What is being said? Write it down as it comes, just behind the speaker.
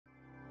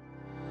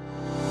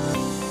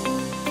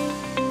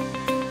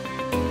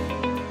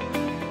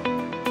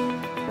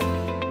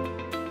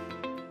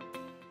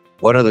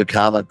One of the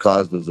common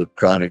causes of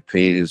chronic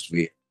pain as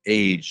we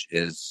age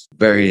is a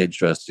very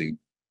interesting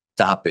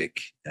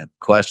topic and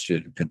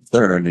question and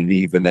concern. And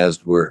even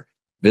as we're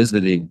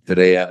visiting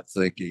today, I'm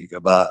thinking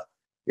about,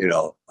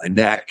 my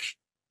neck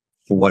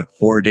for what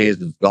 4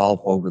 days of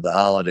golf over the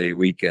holiday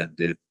weekend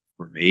did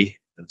for me.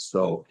 And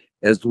so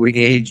as we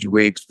age,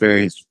 we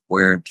experience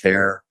wear and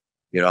tear,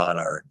 on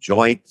our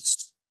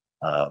joints,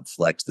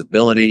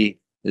 flexibility.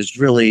 There's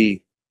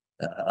really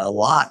a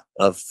lot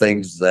of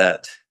things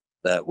that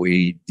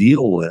we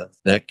deal with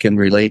that can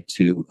relate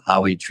to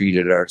how we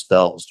treated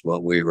ourselves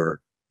when we were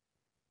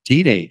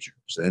teenagers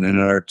and in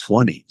our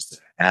 20s,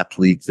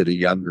 athletes at a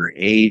younger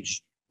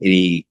age,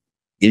 any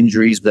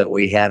injuries that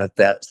we had at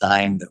that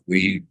time that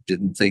we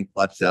didn't think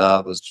much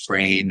of, a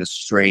sprain, a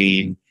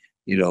strain,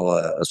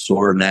 a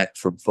sore neck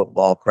from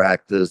football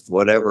practice,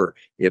 whatever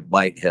it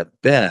might have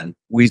been.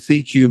 We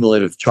see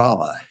cumulative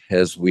trauma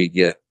as we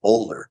get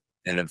older.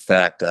 And in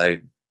fact,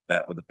 I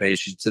met with a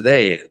patient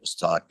today and was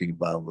talking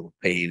about a little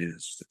pain in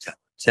his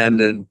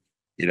tendon.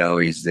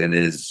 He's in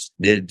his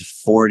mid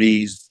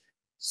 40s,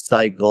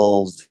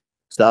 cycles,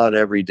 it's out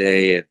every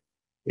day.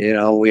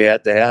 And, we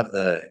had to have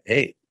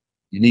hey,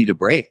 you need a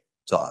break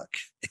talk.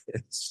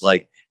 It's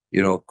like,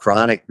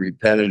 chronic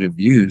repetitive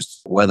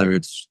use, whether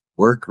it's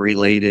work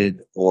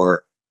related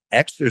or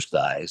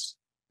exercise,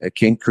 it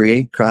can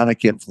create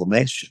chronic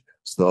inflammation.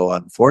 So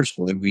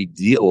unfortunately, we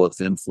deal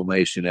with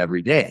inflammation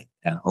every day.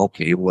 And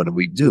okay, what do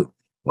we do?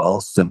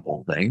 Well,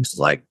 simple things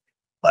like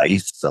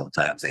ice,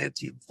 sometimes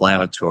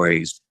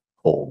anti-inflammatories,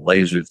 cold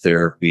laser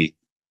therapy,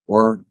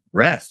 or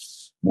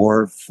rest,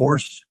 more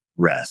forced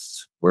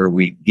rest, where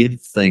we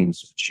give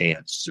things a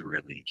chance to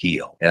really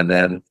heal. And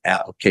then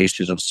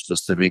application of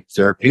specific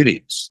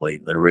therapeutics,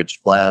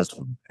 platelet-rich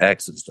plasma,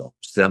 exosomes,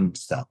 stem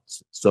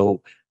cells.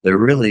 So there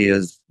really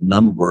is a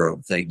number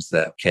of things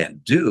that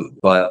can do,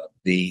 but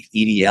the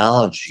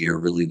etiology or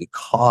really the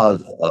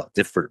cause of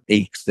different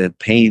aches and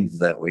pains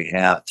that we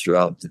have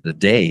throughout the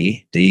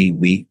day,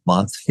 week,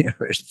 month,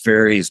 it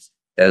varies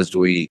as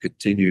we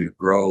continue to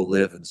grow,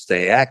 live, and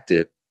stay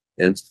active.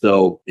 And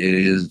so it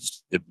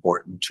is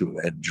important to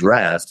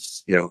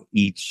address,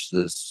 each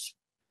the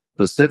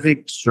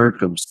specific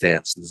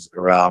circumstances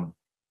around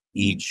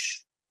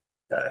each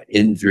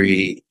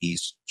injury,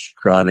 each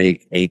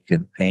chronic ache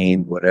and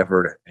pain,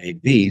 whatever it may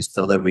be,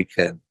 so that we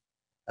can,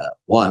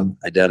 one,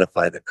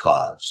 identify the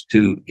cause,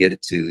 two, get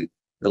it to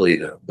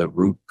really the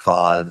root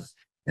cause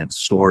and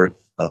source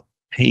of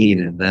pain,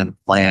 and then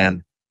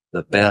plan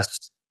the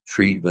best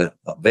treatment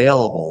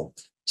available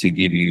to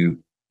give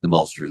you the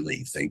most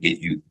relief and get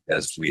you,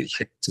 as we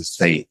like to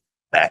say,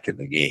 back in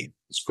the game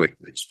as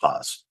quickly as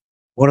possible.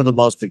 One of the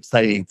most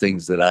exciting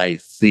things that I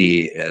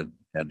see and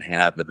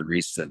have in the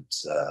recent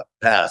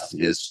past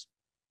is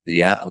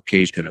the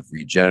application of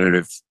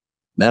regenerative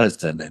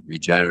medicine and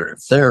regenerative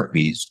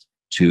therapies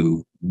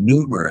to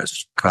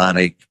numerous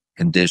chronic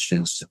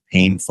conditions, to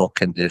painful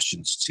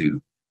conditions,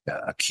 to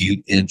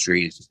acute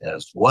injuries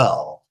as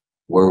well,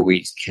 where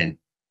we can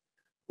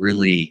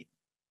really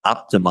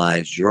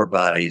optimize your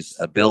body's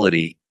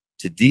ability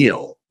to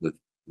deal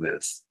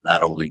with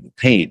not only the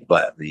pain,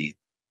 but the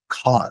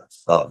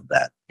cause of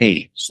that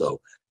pain. So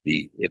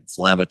the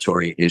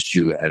inflammatory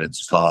issue at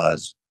its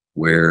cause,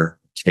 wear,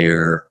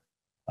 tear,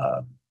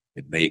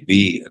 it may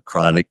be a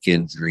chronic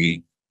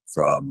injury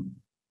from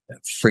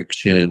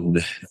friction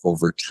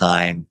over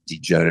time,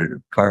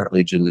 degenerative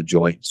cartilage in the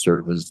joint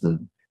surface,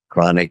 and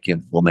chronic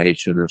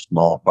inflammation or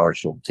small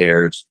partial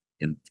tears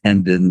in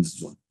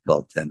tendons,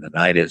 called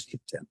tendinitis,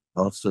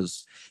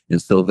 tendinosis.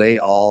 And so they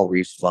all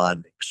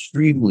respond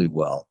extremely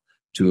well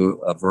to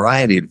a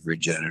variety of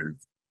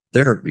regenerative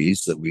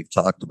therapies that we've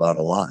talked about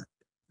a lot in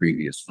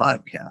previous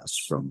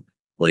podcasts, from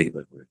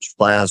platelet-rich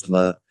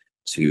plasma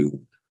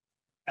to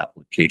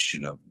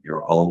application of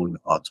your own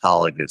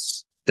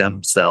autologous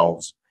stem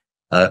cells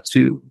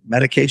to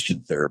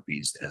medication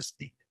therapies as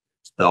needed.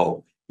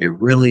 So it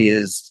really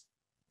is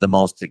the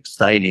most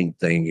exciting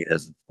thing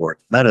as a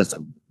sports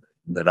medicine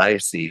that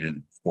I've seen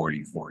in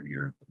 44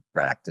 years of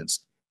practice,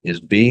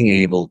 is being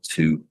able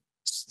to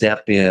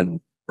step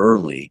in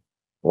early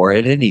or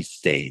at any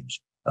stage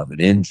of an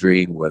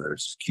injury, whether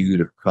it's acute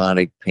or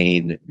chronic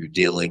pain that you're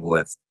dealing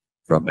with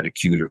from an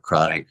acute or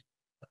chronic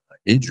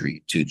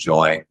injury to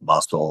joint,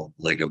 muscle,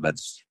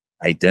 ligaments,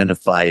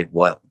 identify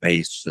what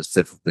may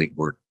specifically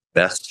work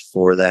best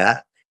for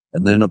that,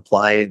 and then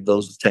apply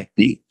those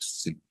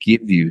techniques to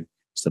give you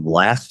some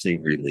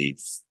lasting relief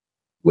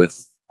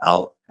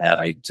without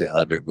having to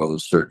undergo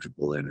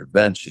surgical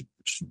intervention,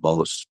 which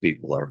most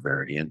people are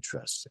very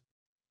interested in.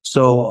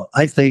 So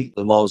I think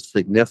the most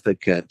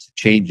significant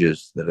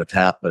changes that have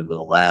happened in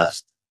the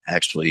last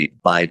actually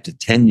 5 to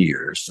 10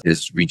 years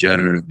is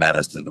regenerative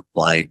medicine,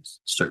 applying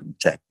certain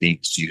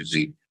techniques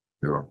using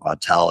your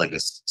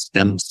autologous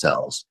stem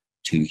cells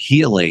to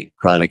healing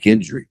chronic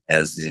injury,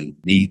 as in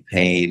knee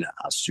pain,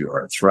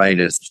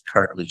 osteoarthritis,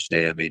 cartilage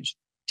damage,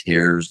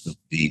 tears of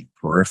the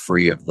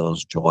periphery of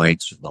those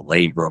joints, or the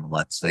labrum,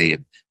 let's say,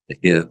 in the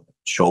hip,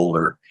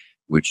 shoulder,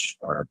 which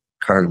are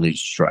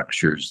cartilage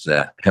structures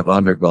that have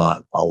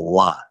undergone a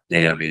lot of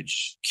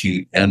damage,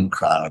 acute and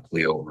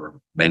chronically, over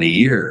many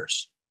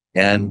years.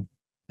 And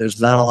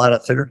there's not a lot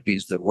of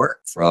therapies that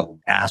work, from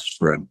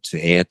aspirin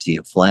to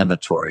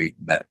anti-inflammatory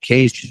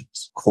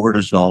medications.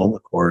 Cortisone,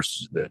 of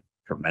course, is a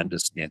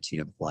tremendous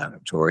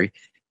anti-inflammatory,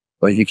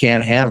 but you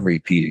can't have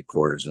repeated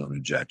cortisone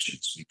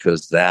injections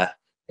because that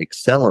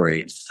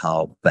accelerates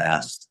how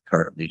fast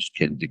cartilage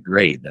can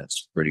degrade.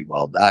 That's pretty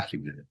well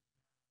documented in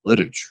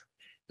literature.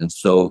 And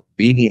so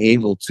being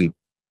able to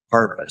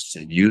harvest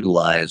and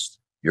utilize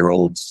your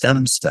old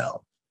stem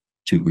cell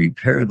to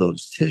repair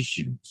those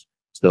tissues,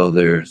 so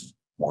there's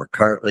more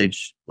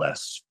cartilage,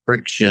 less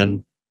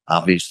friction.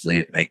 Obviously,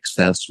 it makes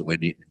sense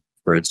when you,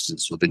 for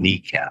instance, with the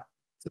kneecap,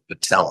 the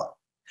patella,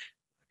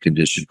 a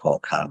condition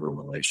called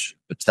chondromalacia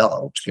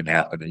patella, which can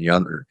happen in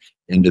younger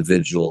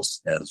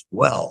individuals as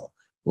well.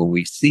 When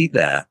we see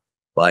that,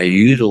 by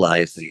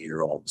utilizing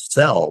your own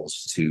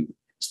cells to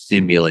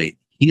stimulate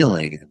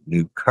healing and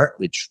new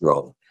cartilage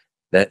growth,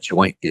 that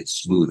joint gets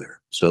smoother.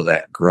 So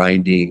that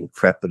grinding,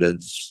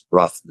 crepitance,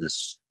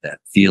 roughness, that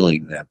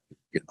feeling that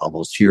you can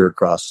almost hear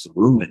across the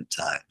room at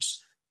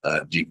times,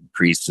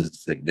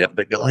 decreases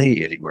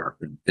significantly, anywhere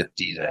from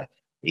 50 to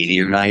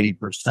 80 or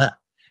 90%.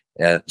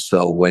 And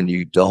so when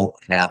you don't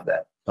have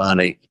that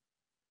chronic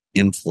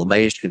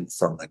inflammation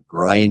from the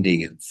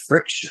grinding and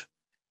friction,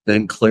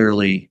 then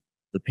clearly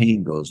the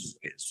pain goes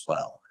away as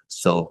well.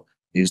 So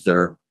these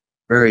are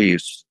very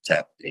useful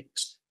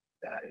techniques.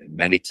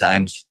 Many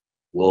times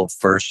we'll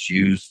first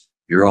use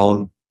your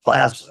own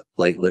plasma,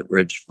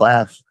 platelet-rich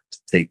plasma, to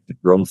take the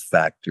growth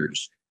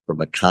factors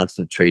from a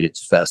concentrated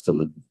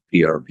specimen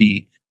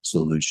PRP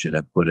solution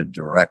and put it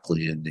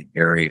directly in the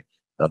area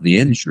of the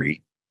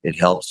injury. It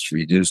helps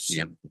reduce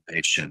the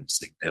inflammation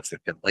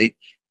significantly,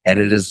 and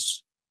it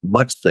is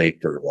much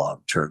safer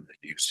long-term than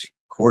using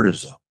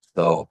cortisone.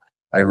 So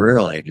I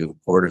rarely do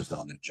a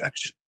cortisone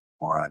injection,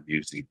 or I'm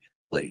using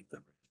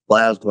platelet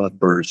plasma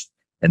first,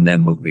 and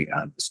then moving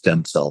on to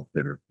stem cell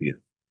therapy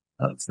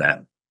of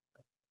that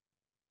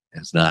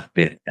has not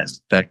been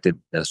as effective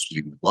as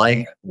we would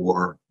like,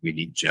 or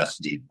we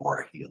just need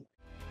more healing.